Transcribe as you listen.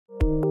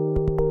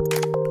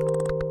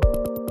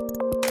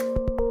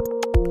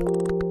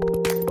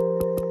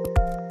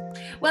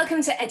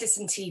Welcome to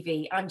Edison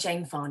TV. I'm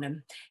Jane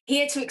Farnham,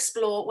 here to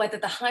explore whether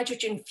the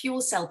hydrogen fuel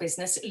cell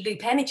business,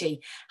 Loop Energy,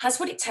 has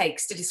what it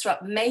takes to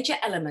disrupt major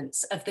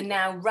elements of the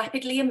now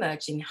rapidly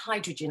emerging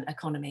hydrogen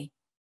economy.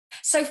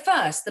 So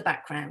first, the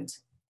background.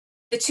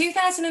 The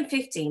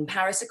 2015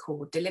 Paris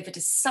Accord delivered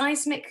a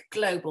seismic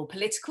global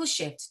political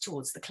shift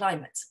towards the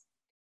climate.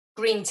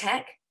 Green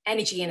tech,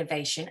 energy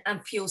innovation,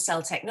 and fuel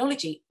cell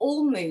technology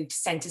all moved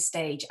center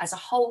stage as a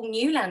whole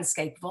new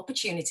landscape of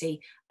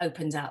opportunity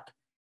opened up.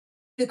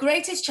 The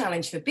greatest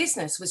challenge for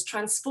business was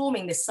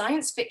transforming the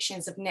science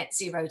fictions of net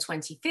zero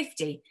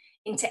 2050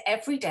 into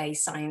everyday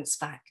science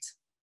fact.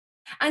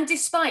 And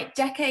despite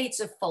decades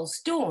of false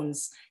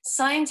dawns,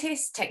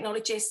 scientists,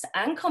 technologists,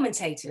 and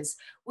commentators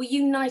were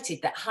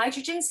united that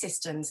hydrogen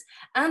systems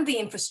and the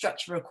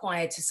infrastructure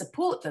required to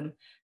support them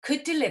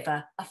could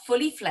deliver a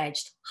fully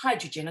fledged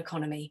hydrogen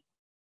economy.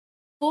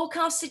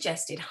 Forecasts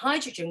suggested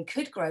hydrogen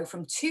could grow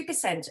from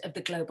 2% of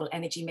the global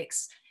energy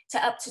mix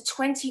to up to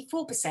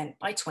 24%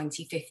 by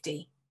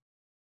 2050,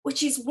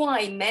 which is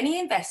why many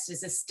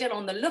investors are still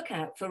on the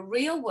lookout for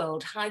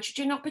real-world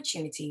hydrogen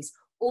opportunities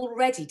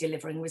already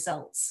delivering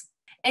results.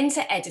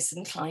 Enter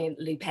Edison client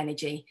Loop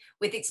Energy,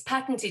 with its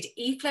patented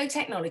e-flow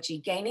technology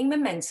gaining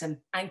momentum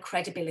and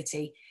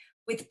credibility,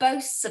 with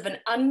boasts of an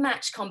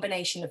unmatched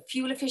combination of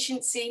fuel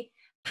efficiency,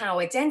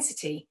 power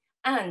density,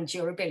 and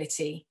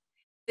durability.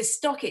 The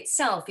stock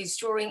itself is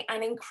drawing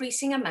an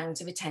increasing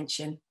amount of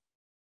attention,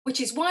 which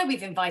is why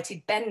we've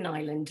invited Ben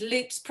Nyland,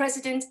 Loop's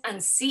president and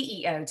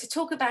CEO, to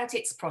talk about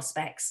its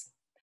prospects.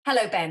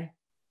 Hello, Ben.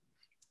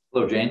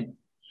 Hello, Jane.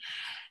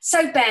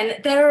 So, Ben,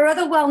 there are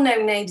other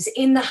well-known names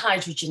in the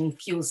hydrogen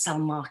fuel cell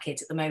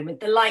market at the moment.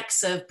 The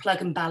likes of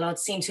Plug and Ballard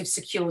seem to have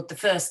secured the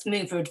first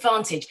mover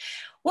advantage.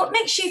 What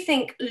makes you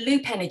think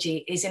Loop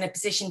Energy is in a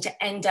position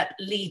to end up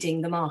leading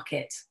the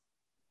market?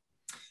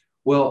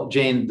 Well,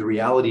 Jane, the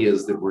reality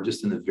is that we're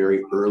just in the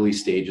very early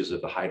stages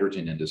of the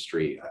hydrogen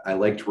industry. I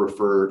like to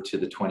refer to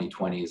the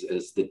 2020s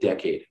as the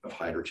decade of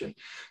hydrogen.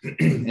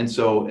 And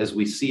so as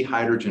we see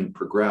hydrogen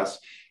progress,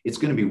 it's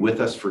going to be with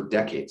us for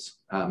decades,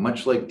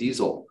 much like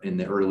diesel in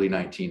the early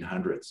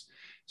 1900s.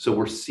 So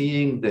we're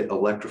seeing that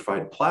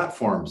electrified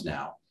platforms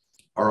now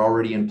are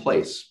already in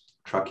place.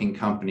 Trucking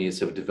companies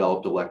have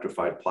developed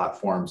electrified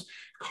platforms,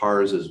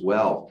 cars as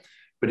well.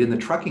 But in the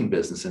trucking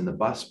business, in the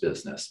bus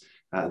business,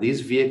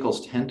 these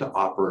vehicles tend to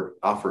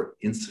offer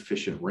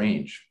insufficient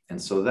range.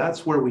 And so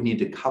that's where we need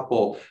to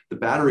couple the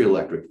battery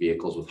electric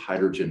vehicles with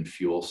hydrogen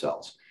fuel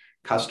cells.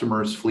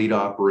 Customers, fleet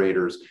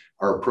operators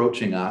are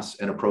approaching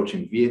us and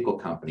approaching vehicle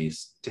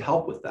companies to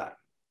help with that.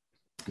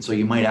 And so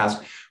you might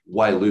ask,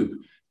 why Loop?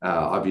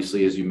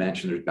 Obviously, as you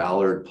mentioned, there's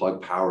Ballard, Plug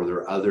Power, there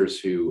are others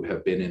who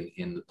have been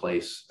in the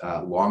place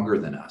longer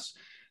than us.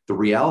 The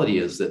reality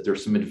is that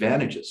there's some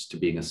advantages to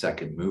being a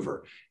second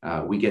mover.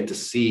 We get to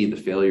see the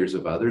failures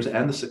of others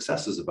and the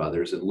successes of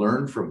others and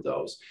learn from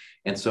those.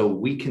 And so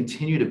we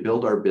continue to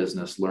build our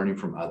business learning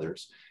from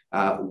others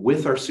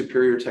with our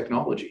superior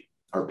technology.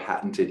 Our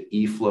patented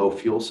e-flow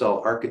fuel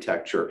cell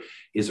architecture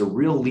is a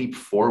real leap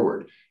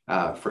forward.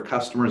 For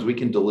customers, we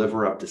can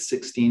deliver up to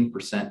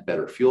 16%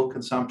 better fuel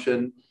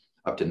consumption,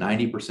 up to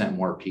 90%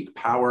 more peak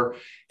power.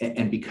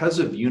 And because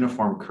of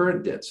uniform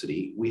current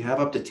density, we have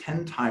up to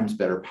 10 times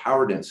better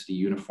power density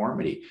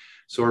uniformity.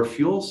 So our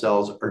fuel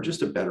cells are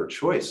just a better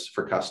choice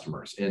for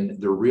customers,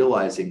 and they're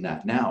realizing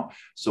that now.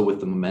 So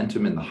with the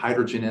momentum in the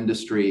hydrogen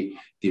industry,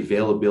 the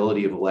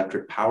availability of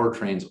electric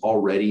powertrains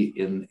already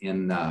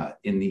in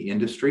the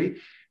industry,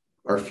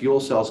 our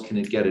fuel cells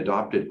can get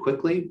adopted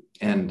quickly,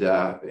 and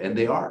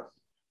they are.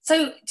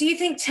 So do you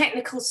think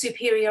technical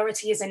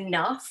superiority is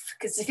enough?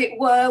 Because if it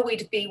were,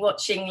 we'd be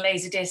watching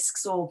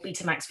Laserdiscs or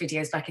Betamax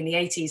videos back in the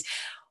 80s.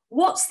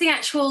 What's the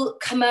actual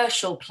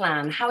commercial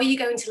plan? How are you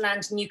going to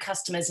land new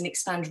customers and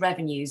expand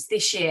revenues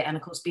this year and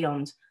of course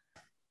beyond?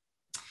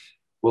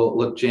 Well,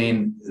 look,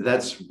 Jane,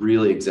 that's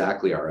really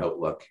exactly our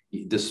outlook.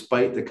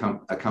 Despite a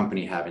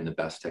company having the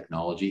best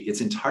technology,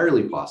 it's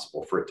entirely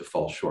possible for it to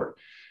fall short,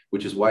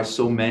 which is why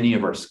so many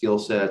of our skill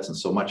sets and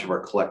so much of our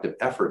collective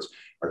efforts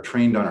are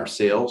trained on our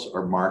sales,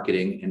 our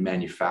marketing, and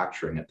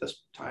manufacturing at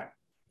this time.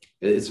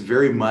 It's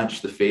very much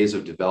the phase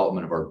of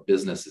development of our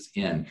business is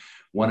in,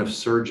 one of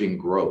surging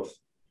growth.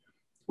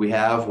 We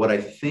have what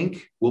I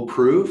think will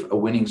prove a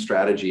winning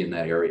strategy in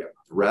that area.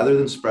 Rather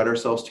than spread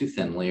ourselves too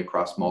thinly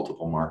across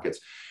multiple markets,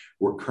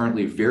 we're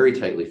currently very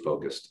tightly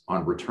focused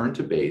on return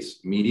to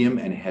base, medium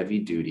and heavy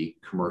duty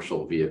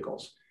commercial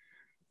vehicles.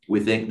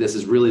 We think this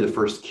is really the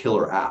first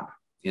killer app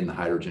in the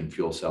hydrogen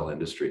fuel cell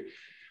industry.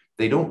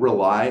 They don't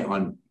rely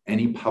on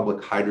any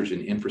public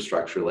hydrogen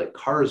infrastructure like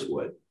cars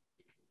would.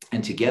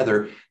 And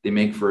together, they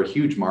make for a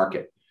huge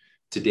market.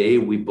 Today,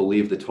 we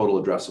believe the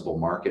total addressable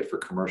market for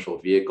commercial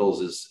vehicles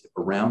is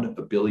around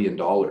 $1 billion,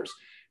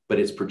 but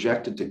it's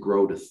projected to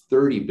grow to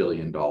 $30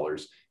 billion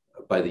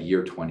by the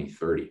year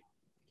 2030.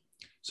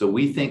 So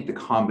we think the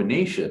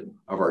combination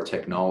of our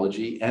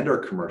technology and our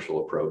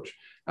commercial approach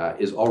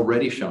is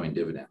already showing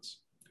dividends.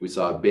 We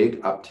saw a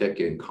big uptick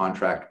in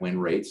contract win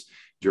rates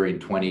during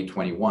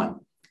 2021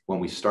 when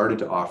we started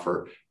to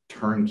offer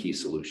turnkey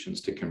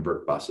solutions to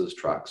convert buses,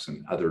 trucks,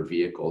 and other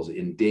vehicles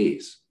in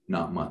days,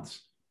 not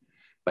months.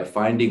 By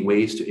finding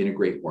ways to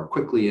integrate more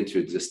quickly into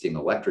existing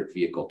electric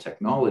vehicle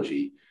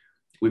technology,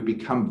 we've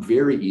become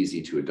very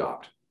easy to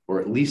adopt,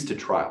 or at least to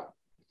trial.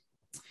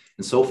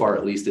 And so far,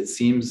 at least, it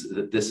seems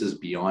that this is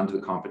beyond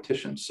the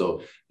competition.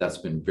 So that's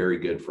been very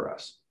good for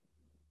us.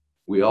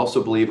 We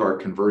also believe our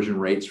conversion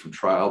rates from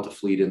trial to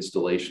fleet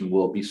installation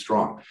will be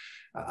strong.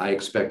 I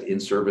expect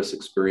in-service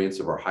experience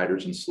of our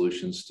hydrogen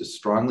solutions to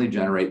strongly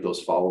generate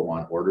those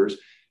follow-on orders.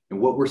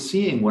 And what we're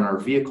seeing when our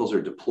vehicles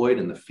are deployed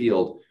in the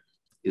field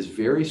is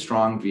very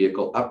strong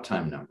vehicle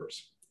uptime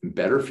numbers.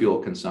 Better fuel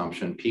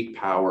consumption, peak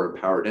power,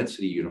 and power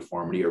density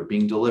uniformity are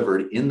being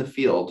delivered in the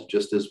field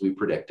just as we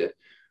predicted.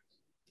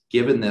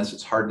 Given this,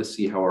 it's hard to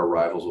see how our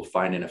rivals will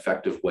find an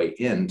effective way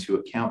into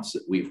accounts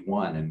that we've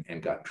won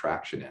and gotten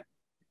traction in.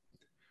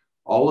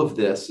 All of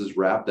this is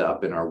wrapped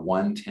up in our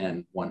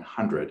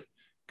 1-10-100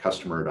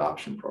 customer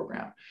adoption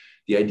program.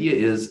 The idea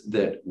is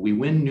that we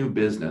win new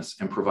business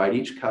and provide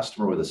each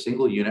customer with a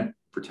single unit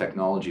for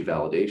technology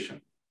validation.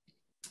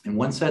 And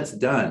once that's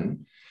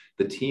done,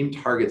 the team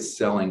targets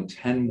selling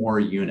 10 more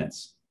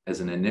units as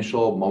an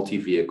initial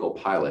multi-vehicle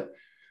pilot.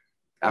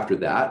 After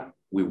that,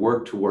 we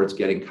work towards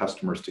getting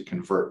customers to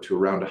convert to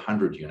around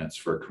 100 units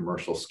for a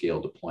commercial scale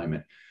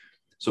deployment.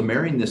 So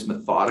marrying this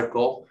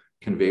methodical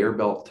conveyor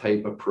belt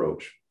type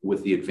approach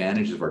with the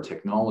advantages of our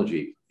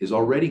technology is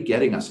already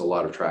getting us a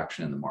lot of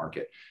traction in the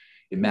market.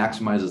 It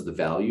maximizes the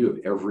value of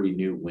every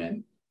new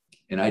win.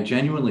 And I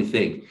genuinely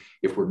think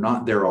if we're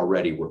not there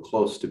already, we're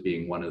close to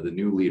being one of the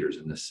new leaders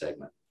in this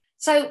segment.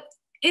 So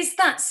is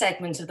that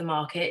segment of the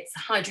market,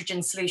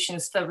 hydrogen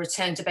solutions for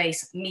return to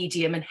base,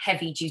 medium and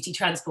heavy duty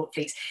transport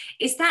fleets,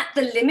 is that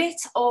the limit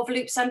of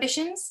Loop's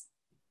ambitions?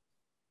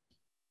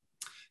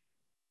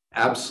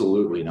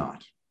 Absolutely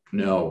not.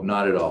 No,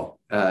 not at all.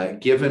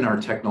 Given our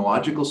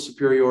technological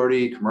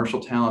superiority, commercial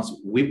talents,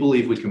 we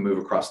believe we can move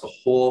across the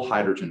whole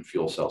hydrogen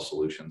fuel cell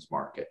solutions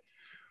market.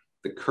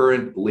 The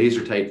current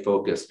laser-tight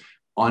focus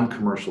on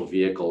commercial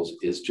vehicles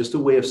is just a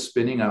way of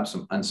spinning up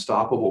some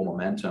unstoppable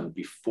momentum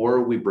before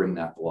we bring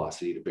that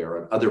velocity to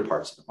bear on other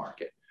parts of the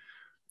market.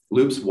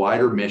 Loop's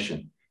wider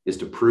mission is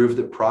to prove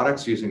that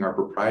products using our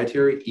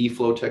proprietary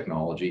eFlow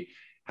technology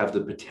have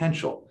the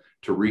potential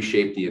to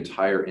reshape the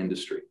entire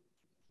industry.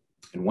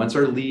 And once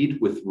our lead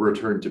with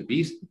return to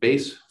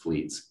base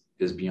fleets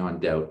is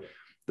beyond doubt,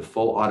 the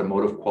full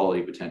automotive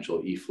quality potential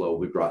of eFlow will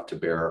be brought to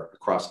bear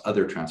across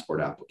other transport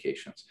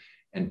applications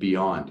and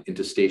beyond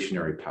into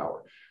stationary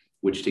power,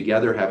 which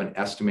together have an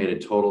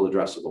estimated total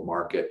addressable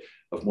market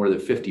of more than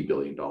 $50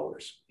 billion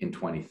in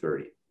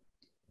 2030.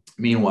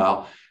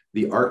 Meanwhile,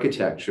 the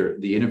architecture,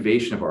 the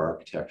innovation of our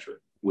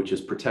architecture, which is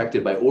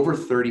protected by over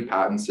 30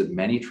 patents and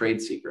many trade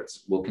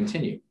secrets, will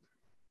continue.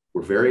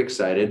 We're very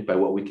excited by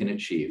what we can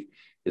achieve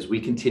as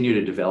we continue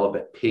to develop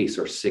at pace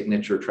our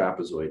signature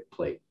trapezoid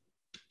plate.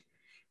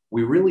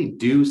 We really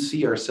do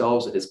see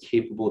ourselves as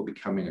capable of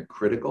becoming a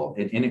critical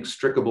and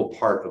inextricable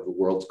part of the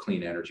world's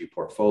clean energy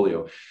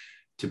portfolio.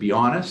 To be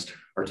honest,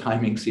 our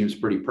timing seems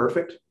pretty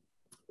perfect.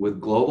 With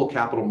global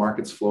capital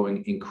markets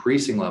flowing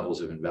increasing levels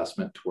of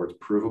investment towards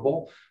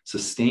provable,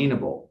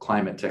 sustainable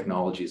climate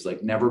technologies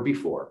like never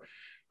before,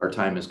 our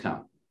time has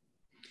come.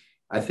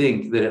 I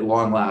think that at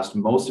long last,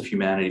 most of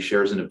humanity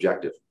shares an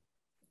objective.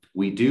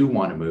 We do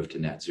want to move to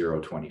net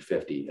zero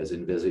 2050 as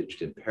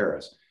envisaged in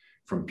Paris,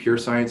 from pure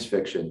science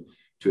fiction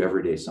to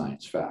everyday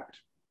science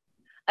fact.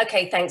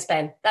 Okay, thanks,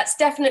 Ben. That's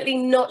definitely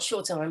not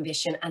short-term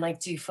ambition, and I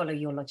do follow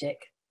your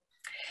logic.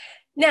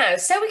 Now,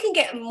 so we can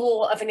get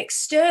more of an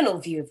external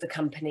view of the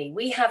company,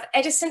 we have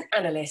Edison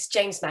analyst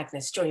James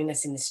Magnus joining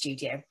us in the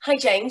studio. Hi,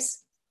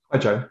 James. Hi,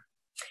 Joe.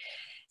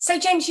 So,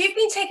 James, you've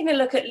been taking a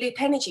look at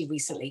Loop Energy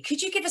recently.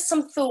 Could you give us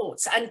some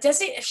thoughts, and does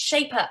it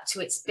shape up to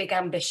its big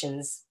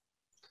ambitions?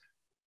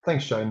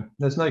 Thanks, Joan.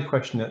 There's no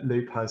question that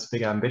Loop has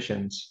big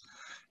ambitions.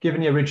 Given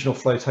the original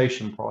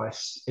flotation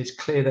price, it's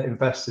clear that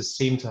investors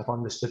seem to have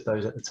understood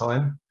those at the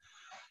time.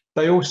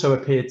 They also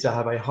appeared to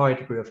have a high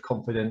degree of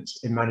confidence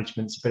in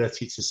management's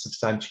ability to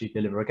substantially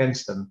deliver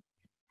against them.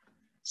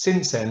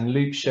 Since then,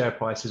 Loop's share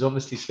price has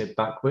obviously slid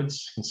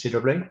backwards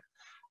considerably,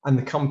 and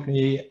the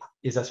company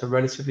is at a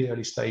relatively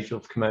early stage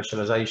of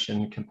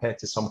commercialization compared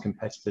to some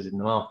competitors in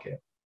the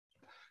market.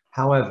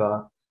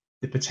 However,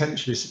 the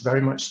potential is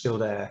very much still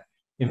there.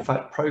 In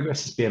fact,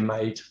 progress is being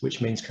made, which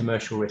means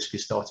commercial risk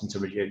is starting to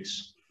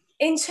reduce.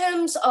 In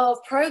terms of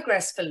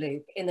progress for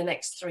Loop in the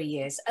next 3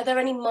 years, are there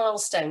any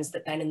milestones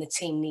that Ben and the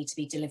team need to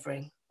be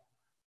delivering?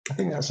 I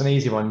think that's an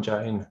easy one,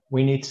 Jane.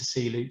 We need to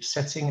see Loop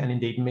setting and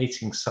indeed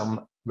meeting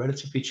some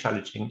relatively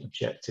challenging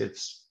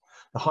objectives.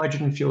 The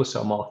hydrogen fuel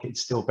cell market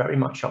is still very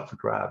much up for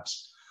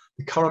grabs.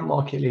 The current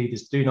market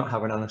leaders do not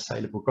have an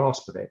unassailable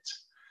grasp of it.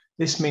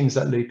 This means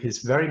that Loop is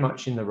very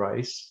much in the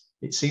race.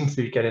 It seems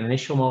to be getting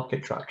initial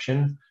market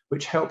traction,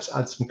 which helps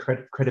add some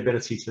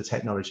credibility to the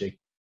technology.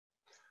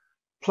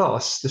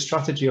 Plus, the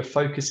strategy of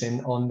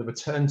focusing on the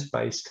return to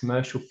base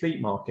commercial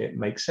fleet market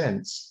makes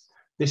sense.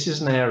 This is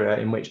an area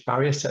in which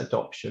barriers to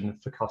adoption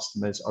for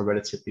customers are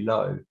relatively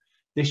low.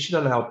 This should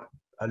allow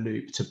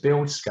Loop to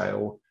build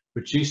scale,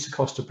 reduce the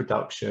cost of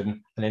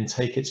production, and then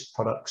take its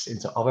products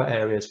into other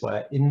areas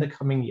where in the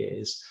coming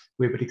years,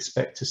 we would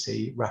expect to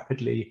see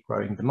rapidly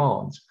growing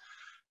demand.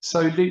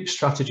 So Loop's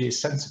strategy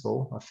is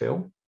sensible, I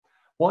feel.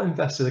 What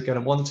investors are going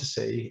to want to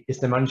see is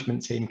the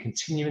management team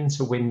continuing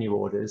to win new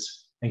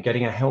orders and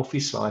getting a healthy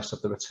slice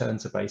of the return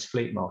to base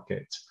fleet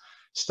market,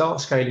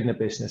 start scaling the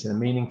business in a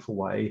meaningful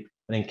way,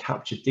 and then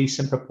capture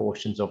decent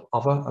proportions of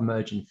other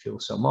emerging fuel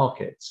cell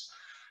markets.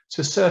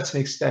 To a certain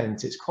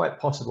extent, it's quite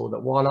possible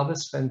that while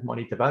others spend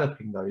money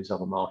developing those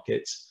other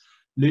markets,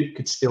 Loop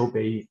could still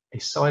be a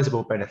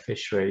sizable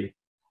beneficiary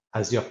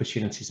as the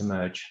opportunities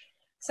emerge.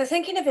 So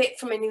thinking of it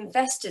from an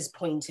investor's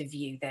point of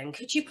view then,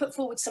 could you put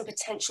forward some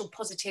potential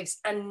positives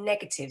and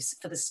negatives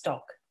for the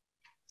stock?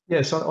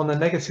 Yes, on the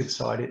negative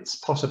side, it's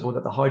possible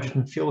that the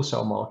hydrogen fuel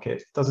cell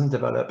market doesn't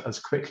develop as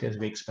quickly as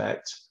we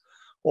expect,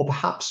 or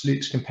perhaps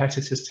Loop's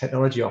competitors'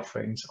 technology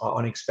offerings are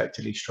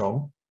unexpectedly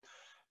strong.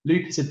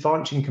 Loop is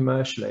advancing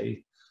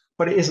commercially,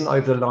 but it isn't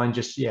over the line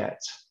just yet.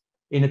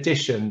 In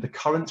addition, the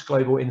current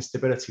global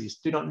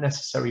instabilities do not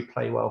necessarily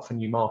play well for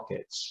new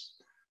markets.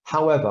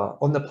 However,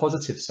 on the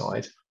positive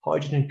side,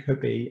 hydrogen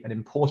could be an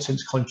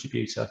important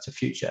contributor to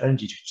future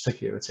energy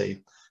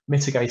security,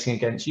 mitigating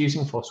against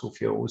using fossil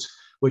fuels,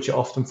 which are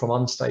often from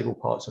unstable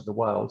parts of the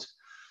world.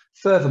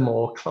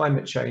 Furthermore,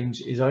 climate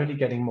change is only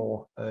getting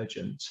more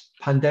urgent.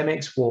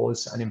 Pandemics,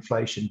 wars, and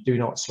inflation do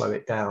not slow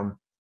it down.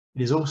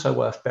 It is also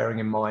worth bearing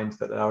in mind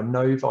that there are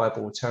no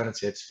viable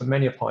alternatives for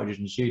many of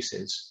hydrogen's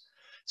uses.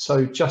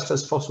 So just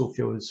as fossil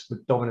fuels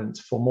were dominant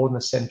for more than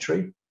a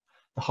century,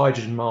 the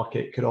hydrogen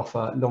market could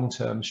offer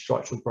long-term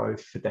structural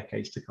growth for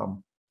decades to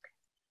come.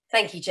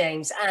 Thank you,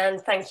 James,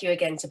 and thank you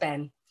again to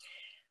Ben.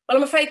 Well,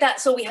 I'm afraid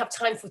that's all we have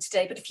time for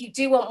today, but if you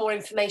do want more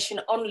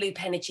information on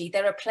Loop Energy,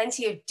 there are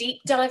plenty of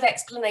deep dive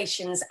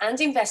explanations and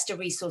investor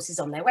resources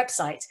on their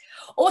website.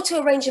 Or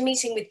to arrange a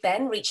meeting with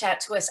Ben, reach out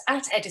to us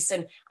at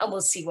Edison and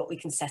we'll see what we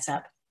can set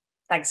up.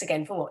 Thanks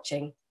again for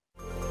watching.